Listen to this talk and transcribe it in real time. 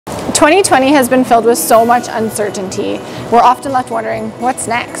2020 has been filled with so much uncertainty. We're often left wondering, what's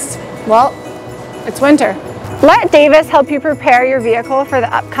next? Well, it's winter. Let Davis help you prepare your vehicle for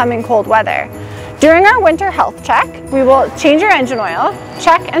the upcoming cold weather. During our winter health check, we will change your engine oil,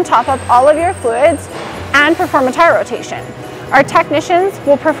 check and top up all of your fluids, and perform a tire rotation. Our technicians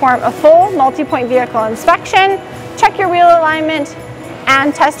will perform a full multi-point vehicle inspection, check your wheel alignment,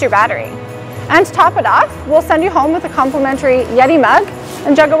 and test your battery. And to top it off, we'll send you home with a complimentary Yeti mug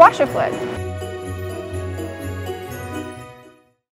and jug of washer fluid.